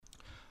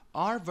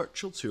Are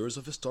virtual tours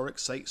of historic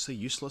sites a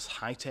useless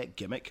high-tech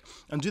gimmick,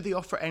 and do they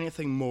offer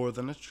anything more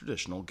than a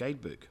traditional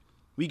guidebook?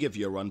 We give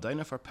you a rundown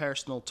of our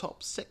personal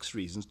top 6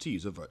 reasons to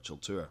use a virtual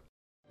tour.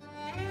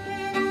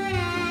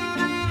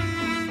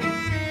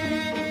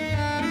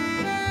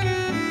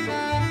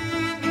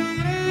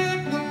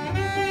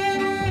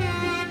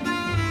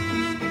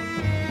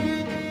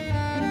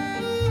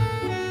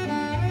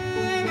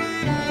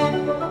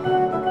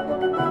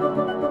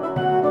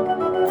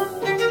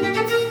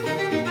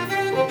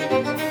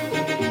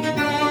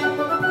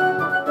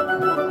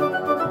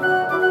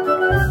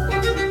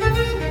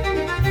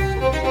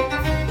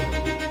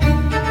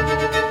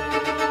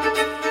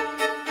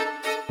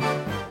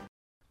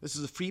 This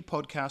is a free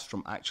podcast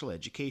from Actual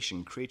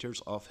Education, creators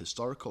of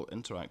historical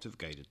interactive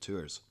guided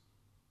tours.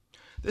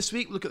 This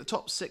week, look at the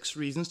top 6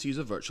 reasons to use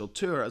a virtual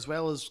tour, as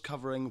well as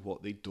covering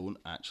what they don't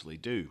actually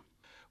do.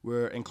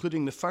 We're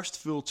including the first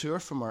full tour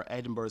from our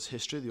Edinburgh's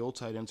History, the Old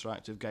Town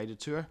Interactive Guided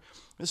Tour.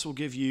 This will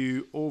give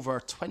you over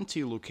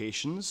 20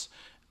 locations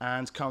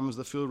and comes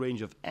with a full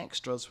range of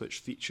extras which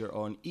feature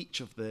on each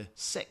of the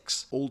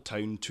 6 Old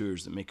Town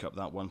tours that make up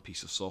that one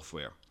piece of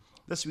software.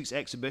 This week's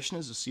exhibition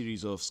is a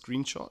series of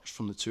screenshots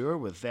from the tour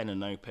with then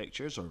and now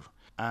pictures,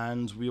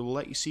 and we will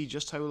let you see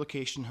just how a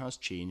location has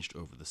changed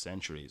over the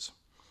centuries.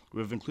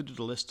 We've included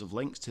a list of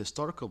links to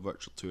historical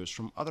virtual tours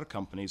from other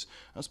companies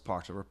as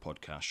part of our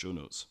podcast show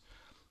notes.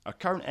 Our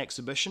current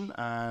exhibition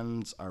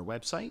and our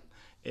website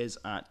is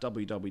at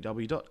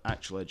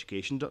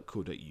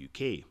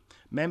www.actualeducation.co.uk.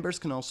 Members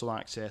can also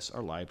access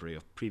our library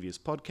of previous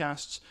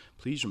podcasts.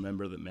 Please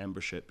remember that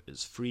membership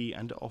is free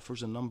and it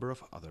offers a number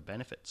of other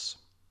benefits.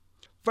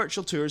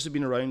 Virtual tours have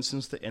been around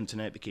since the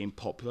internet became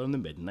popular in the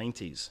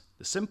mid-90s.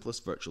 The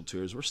simplest virtual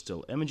tours were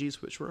still images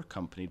which were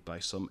accompanied by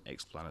some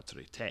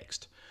explanatory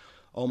text.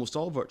 Almost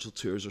all virtual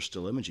tours are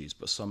still images,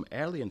 but some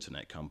early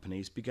internet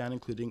companies began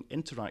including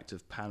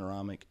interactive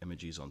panoramic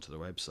images onto their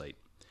website.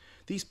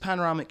 These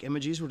panoramic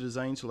images were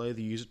designed to allow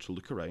the user to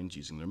look around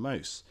using their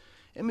mouse.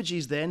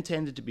 Images then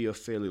tended to be of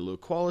fairly low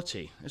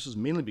quality. This was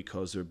mainly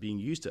because they were being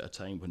used at a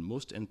time when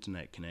most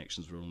internet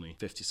connections were only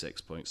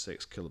 56.6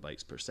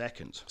 kilobytes per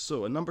second.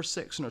 So at number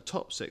 6 in our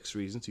top 6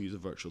 reasons to use a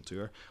virtual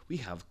tour, we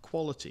have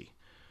quality.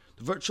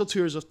 The virtual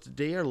tours of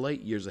today are light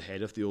years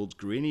ahead of the old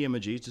grainy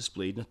images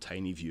displayed in a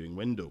tiny viewing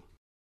window.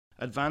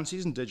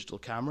 Advances in digital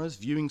cameras,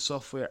 viewing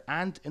software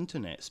and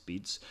internet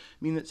speeds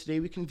mean that today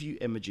we can view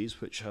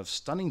images which have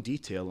stunning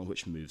detail and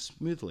which move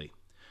smoothly.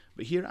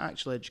 But here at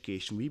Actual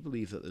Education, we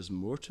believe that there's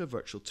more to a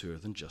virtual tour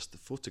than just the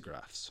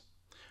photographs.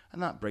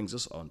 And that brings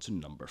us on to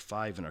number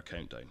 5 in our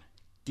countdown,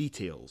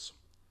 details.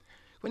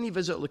 When you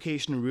visit a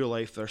location in real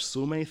life, there are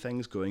so many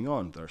things going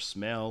on. There are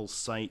smells,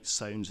 sights,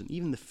 sounds, and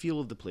even the feel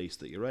of the place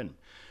that you're in.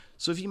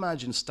 So if you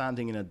imagine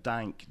standing in a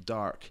dank,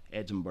 dark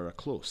Edinburgh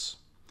close,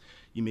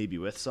 you may be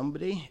with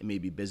somebody, it may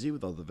be busy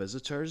with other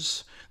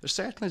visitors. There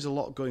certainly is a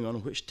lot going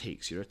on which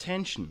takes your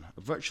attention.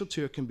 A virtual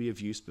tour can be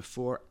of use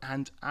before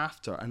and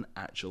after an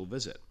actual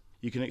visit.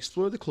 You can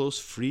explore the close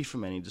free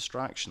from any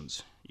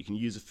distractions. You can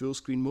use a full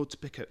screen mode to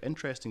pick out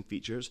interesting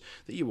features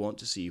that you want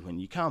to see when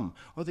you come,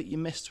 or that you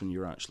missed when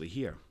you're actually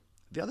here.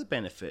 The other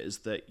benefit is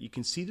that you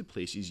can see the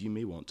places you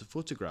may want to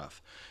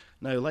photograph.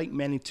 Now, like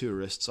many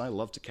tourists, I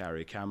love to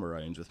carry a camera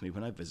around with me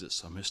when I visit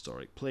some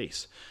historic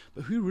place.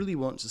 But who really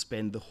wants to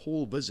spend the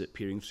whole visit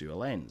peering through a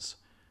lens?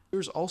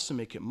 Tours also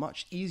make it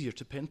much easier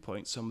to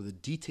pinpoint some of the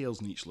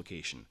details in each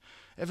location.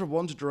 Ever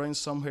wandered around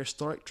somewhere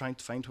historic trying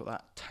to find what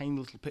that tiny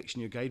little picture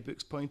in your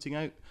guidebook's pointing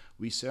out?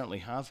 We certainly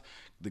have.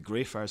 The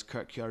Greyfriars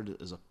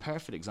Kirkyard is a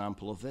perfect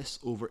example of this.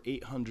 Over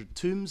 800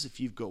 tombs if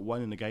you've got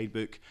one in a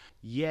guidebook.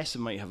 Yes, it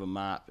might have a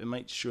map, it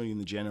might show you in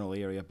the general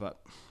area,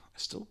 but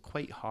it's still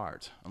quite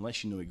hard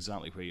unless you know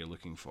exactly where you're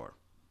looking for.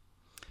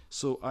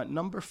 So at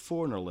number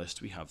 4 on our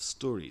list we have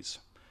stories.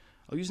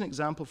 I'll use an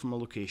example from a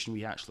location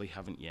we actually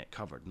haven't yet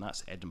covered, and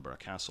that's Edinburgh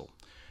Castle.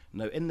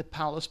 Now, in the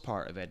palace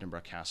part of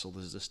Edinburgh Castle,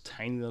 there's this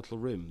tiny little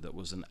room that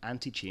was an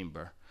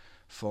antechamber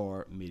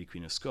for Mary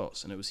Queen of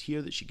Scots, and it was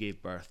here that she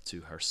gave birth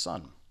to her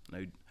son.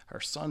 Now,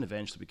 her son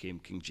eventually became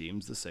King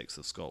James VI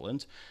of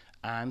Scotland,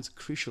 and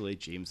crucially,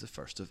 James I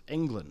of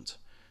England.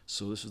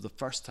 So this was the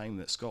first time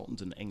that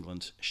Scotland and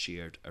England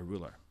shared a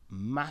ruler.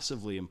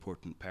 Massively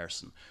important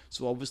person,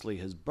 so obviously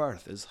his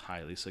birth is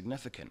highly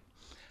significant.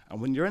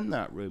 And when you're in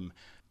that room,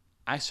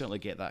 I certainly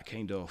get that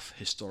kind of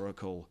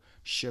historical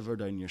shiver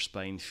down your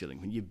spine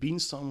feeling. When you've been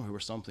somewhere where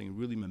something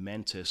really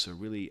momentous or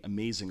really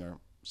amazing or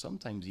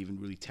sometimes even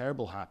really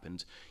terrible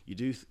happened, you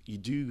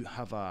do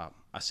have a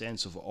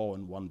sense of awe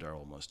and wonder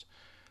almost.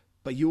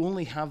 But you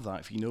only have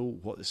that if you know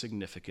what the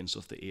significance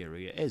of the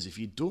area is. If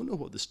you don't know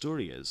what the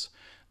story is,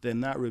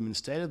 then that room,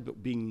 instead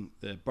of being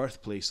the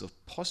birthplace of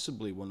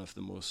possibly one of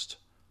the most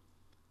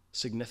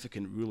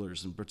significant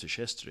rulers in British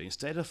history,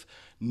 instead of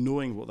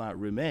knowing what that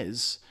room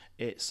is,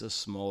 it's a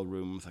small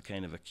room with a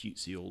kind of a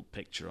cutesy old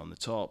picture on the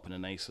top and a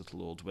nice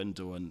little old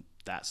window, and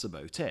that's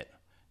about it.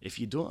 If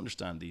you don't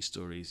understand these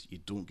stories, you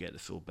don't get the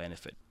full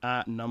benefit.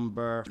 At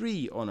number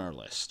 3 on our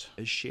list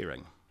is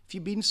sharing. If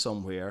you've been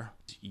somewhere,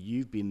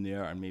 you've been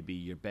there, and maybe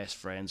your best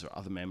friends or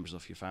other members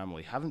of your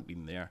family haven't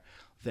been there,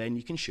 then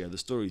you can share the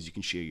stories, you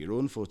can share your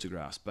own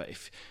photographs. But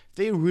if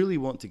they really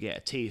want to get a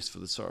taste for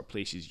the sort of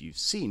places you've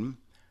seen,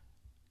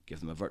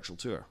 give them a virtual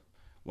tour.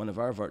 One of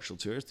our virtual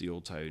tours, the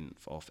Old Town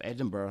of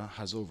Edinburgh,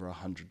 has over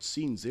 100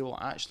 scenes. They will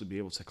actually be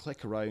able to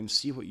click around,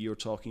 see what you're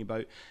talking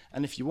about,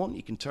 and if you want,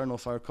 you can turn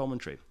off our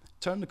commentary.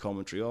 Turn the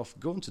commentary off,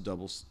 go into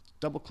double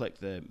click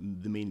the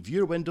main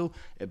viewer window,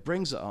 it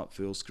brings it up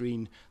full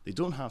screen. They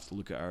don't have to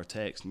look at our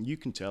text, and you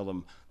can tell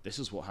them, this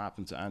is what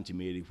happened to Auntie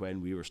Mary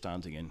when we were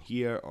standing in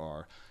here,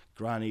 or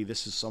Granny,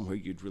 this is somewhere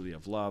you'd really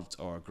have loved,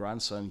 or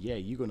grandson, yeah,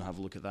 you're going to have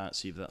a look at that,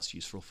 see if that's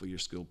useful for your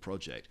school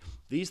project.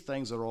 These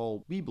things are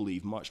all, we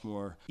believe, much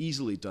more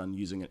easily done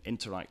using an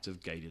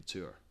interactive guided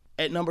tour.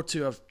 At number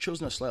 2, I've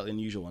chosen a slightly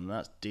unusual one, and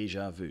that's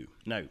déjà vu.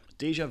 Now,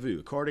 déjà vu,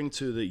 according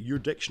to the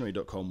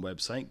yourdictionary.com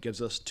website,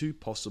 gives us 2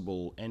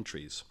 possible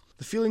entries.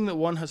 The feeling that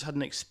one has had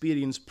an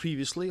experience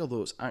previously,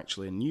 although it's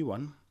actually a new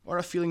one, or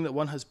a feeling that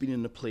one has been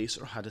in a place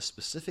or had a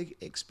specific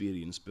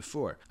experience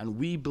before. And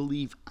we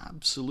believe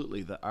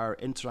absolutely that our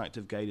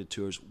interactive guided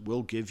tours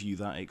will give you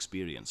that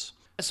experience.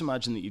 Let's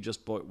imagine that you've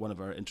just bought one of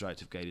our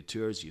interactive guided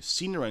tours, you've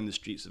seen around the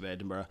streets of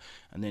Edinburgh,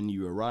 and then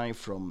you arrive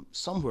from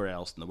somewhere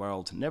else in the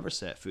world, never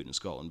set foot in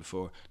Scotland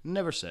before,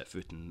 never set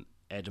foot in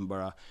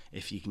Edinburgh.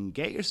 If you can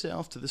get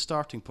yourself to the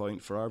starting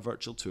point for our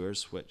virtual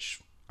tours,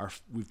 which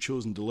we've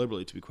chosen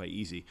deliberately to be quite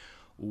easy,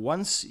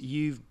 once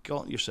you've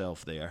got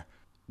yourself there,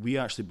 we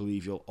actually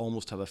believe you'll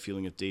almost have a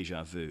feeling of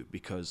déjà vu,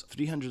 because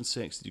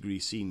 360-degree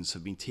scenes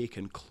have been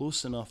taken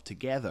close enough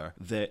together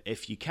that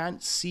if you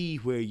can't see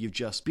where you've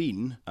just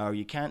been, or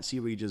you can't see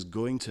where you're just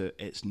going to,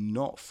 it's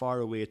not far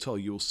away at all.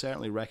 You'll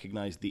certainly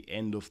recognise the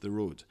end of the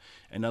road.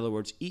 In other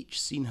words, each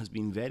scene has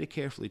been very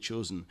carefully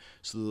chosen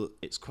so that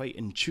it's quite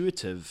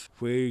intuitive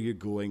where you're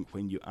going.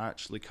 When you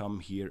actually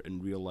come here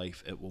in real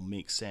life, it will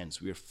make sense.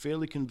 We are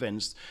fairly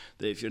convinced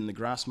that if you're in the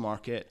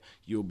Grassmarket,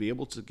 you'll be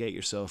able to get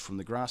yourself from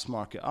the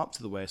Grassmarket up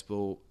to the West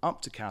Bow,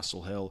 up to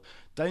Castle Hill,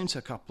 down to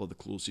a couple of the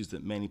closes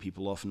that many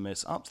people often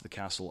miss, up to the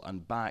castle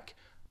and back,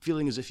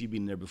 feeling as if you've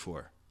been there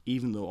before,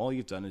 even though all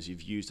you've done is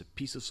you've used a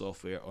piece of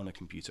software on a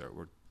computer.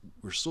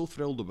 We're so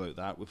thrilled about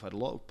that. We've had a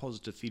lot of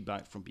positive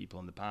feedback from people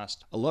in the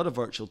past. A lot of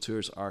virtual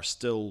tours are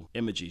still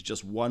images,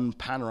 just one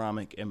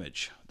panoramic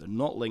image. They're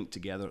not linked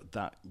together.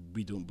 That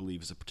we don't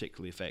believe is a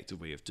particularly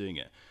effective way of doing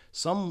it.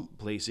 Some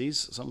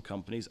places, some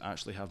companies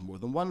actually have more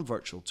than one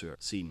virtual tour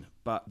scene,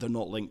 but they're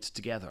not linked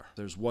together.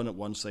 There's one at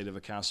one side of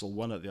a castle,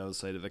 one at the other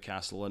side of a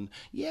castle, and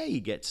yeah,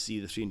 you get to see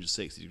the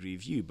 360-degree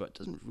view, but it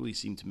doesn't really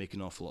seem to make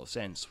an awful lot of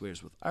sense.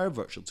 Whereas with our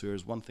virtual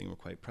tours, one thing we're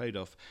quite proud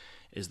of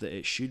is that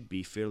it should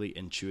be fairly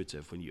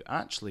intuitive. When you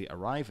actually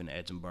arrive in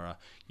Edinburgh,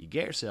 you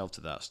get yourself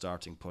to that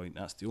starting point.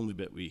 That's the only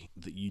bit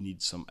that you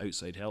need some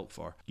outside help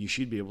for. You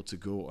should be able to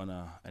go on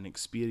an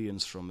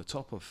experience from the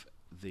top of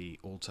the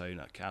Old Town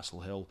at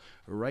Castle Hill,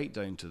 right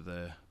down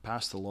to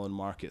past the Lawn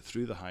Market,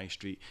 through the High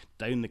Street,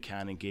 down the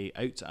Cannon Gate,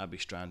 out to Abbey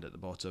Strand at the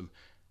bottom,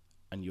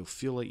 and you'll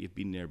feel like you've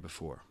been there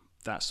before.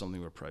 That's something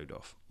we're proud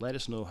of. Let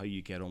us know how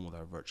you get on with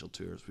our virtual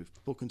tours. We've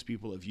spoken to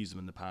people that have used them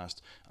in the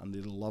past, and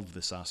they love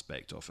this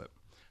aspect of it.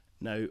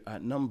 Now,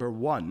 at number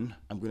 1,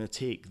 I'm going to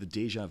take the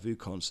déjà vu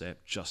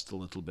concept just a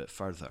little bit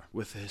further.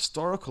 With the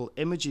historical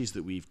images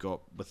that we've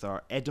got with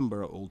our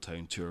Edinburgh Old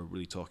Town tour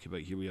really talking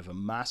about here, we have a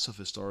mass of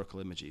historical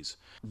images.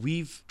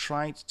 We've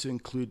tried to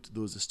include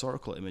those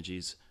historical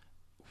images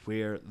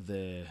where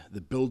the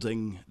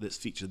building that's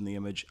featured in the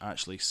image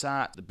actually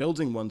sat. The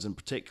building ones in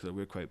particular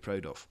we're quite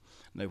proud of.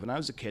 Now, when I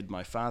was a kid,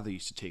 my father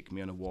used to take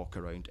me on a walk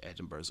around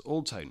Edinburgh's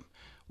Old Town.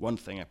 One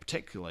thing I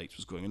particularly liked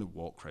was going on a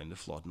walk around the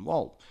Flodden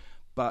Wall.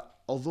 But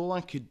although I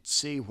could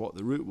say what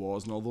the route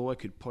was, and although I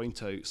could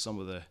point out some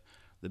of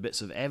the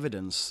bits of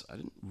evidence, I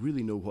didn't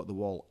really know what the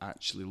wall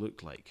actually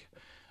looked like.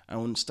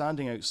 And when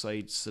standing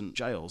outside St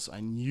Giles, I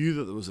knew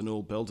that there was an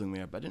old building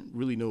there, but I didn't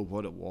really know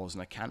what it was,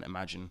 and I can't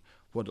imagine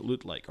what it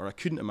looked like, or I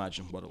couldn't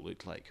imagine what it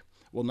looked like.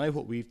 Well, now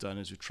what we've done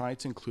is we've tried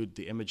to include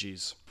the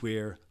images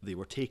where they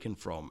were taken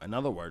from. In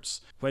other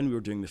words, when we were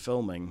doing the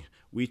filming,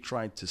 we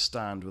tried to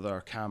stand with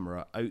our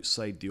camera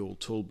outside the old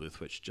toll booth,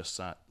 which just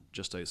sat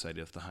just outside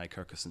of the High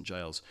Kirk of St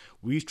Giles.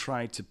 We've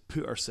tried to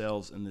put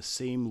ourselves in the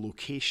same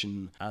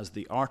location as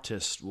the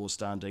artist was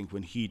standing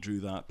when he drew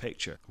that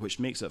picture, which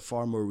makes it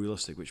far more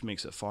realistic, which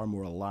makes it far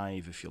more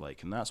alive, if you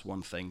like. And that's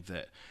one thing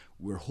that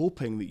we're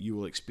hoping that you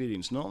will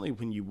experience. Not only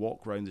when you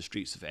walk around the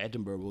streets of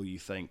Edinburgh will you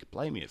think,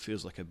 blimey, it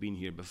feels like I've been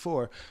here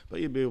before, but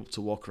you'll be able to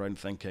walk around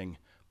thinking,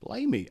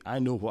 blimey, I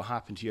know what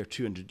happened here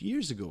 200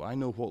 years ago. I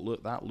know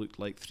what that looked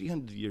like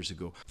 300 years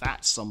ago.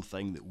 That's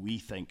something that we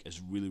think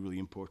is really, really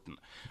important.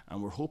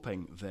 And we're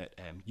hoping that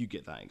you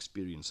get that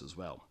experience as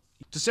well.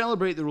 To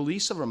celebrate the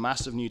release of our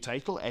massive new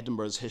title,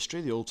 Edinburgh's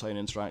History, the Old Town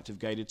Interactive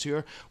Guided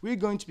Tour, we're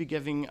going to be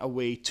giving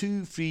away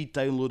 2 free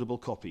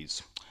downloadable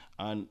copies.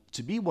 And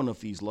to be one of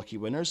these lucky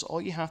winners,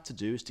 all you have to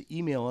do is to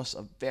email us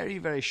a very,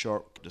 very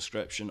short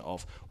description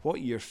of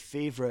what your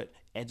favourite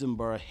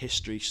Edinburgh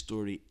history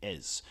story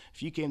is.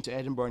 If you came to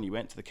Edinburgh and you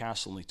went to the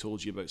castle and they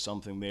told you about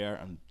something there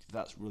and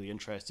that's really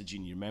interested you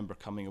and you remember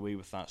coming away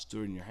with that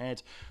story in your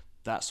head,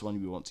 that's the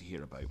one we want to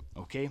hear about,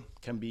 okay?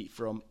 Can be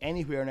from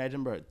anywhere in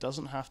Edinburgh. It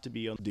doesn't have to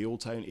be on the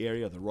Old Town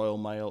area, the Royal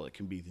Mile. It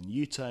can be the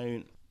New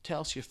Town.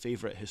 Tell us your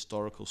favourite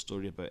historical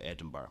story about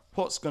Edinburgh.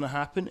 What's going to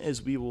happen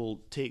is we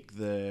will take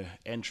the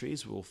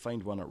entries, we'll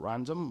find one at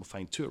random, we'll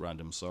find two at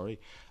random,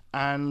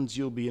 and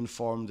you'll be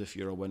informed if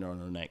you're a winner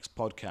on our next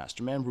podcast.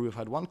 Remember, we've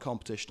had one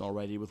competition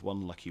already with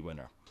one lucky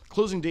winner.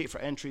 Closing date for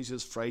entries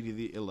is Friday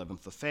the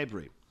 11th of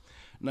February.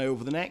 Now,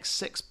 over the next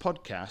 6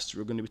 podcasts,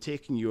 we're going to be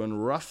taking you on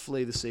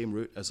roughly the same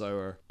route as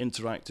our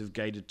interactive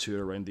guided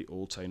tour around the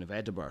Old Town of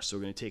Edinburgh. So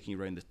we're going to be taking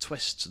you around the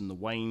twists and the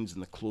winds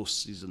and the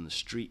closes and the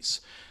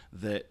streets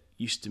that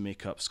used to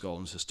make up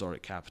Scotland's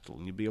historic capital.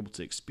 And you'll be able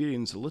to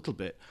experience a little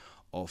bit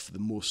of the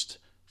most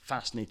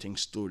fascinating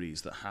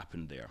stories that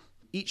happened there.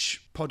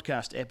 Each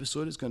podcast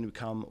episode is going to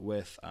come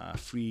with a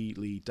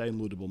freely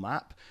downloadable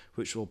map,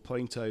 which will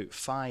point out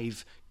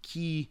 5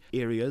 key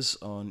areas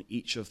on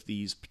each of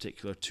these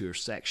particular tour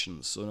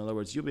sections. So in other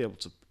words, you'll be able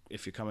to,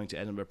 if you're coming to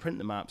Edinburgh, print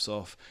the maps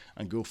off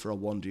and go for a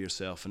wander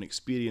yourself and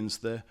experience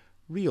the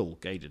real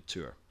guided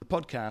tour. The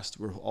podcast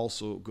we're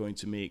also going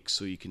to make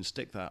so you can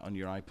stick that on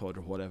your iPod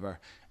or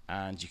whatever,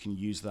 and you can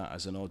use that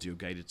as an audio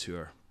guided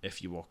tour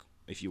if you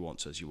want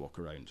to as you walk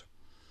around.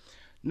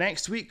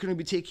 Next week, we're going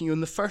to be taking you on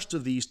the first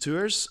of these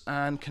tours,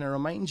 and can I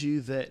remind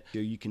you that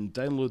you can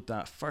download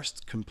that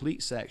first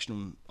complete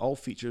section, all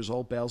features,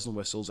 all bells and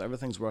whistles,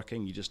 everything's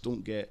working, you just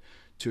don't get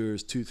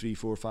tours 2, 3,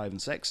 4, 5 and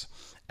 6.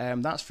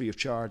 That's free of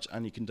charge,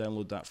 and you can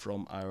download that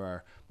from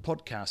our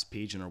podcast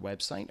page on our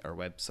website. Our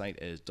website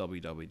is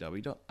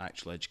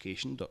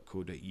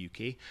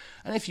www.actualeducation.co.uk,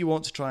 and if you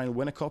want to try and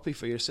win a copy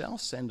for yourself,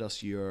 send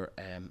us your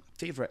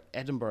favourite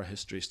Edinburgh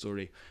history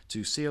story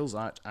to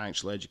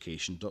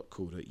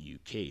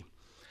sales@actualeducation.co.uk.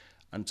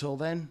 Until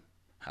then,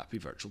 happy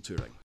virtual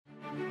touring.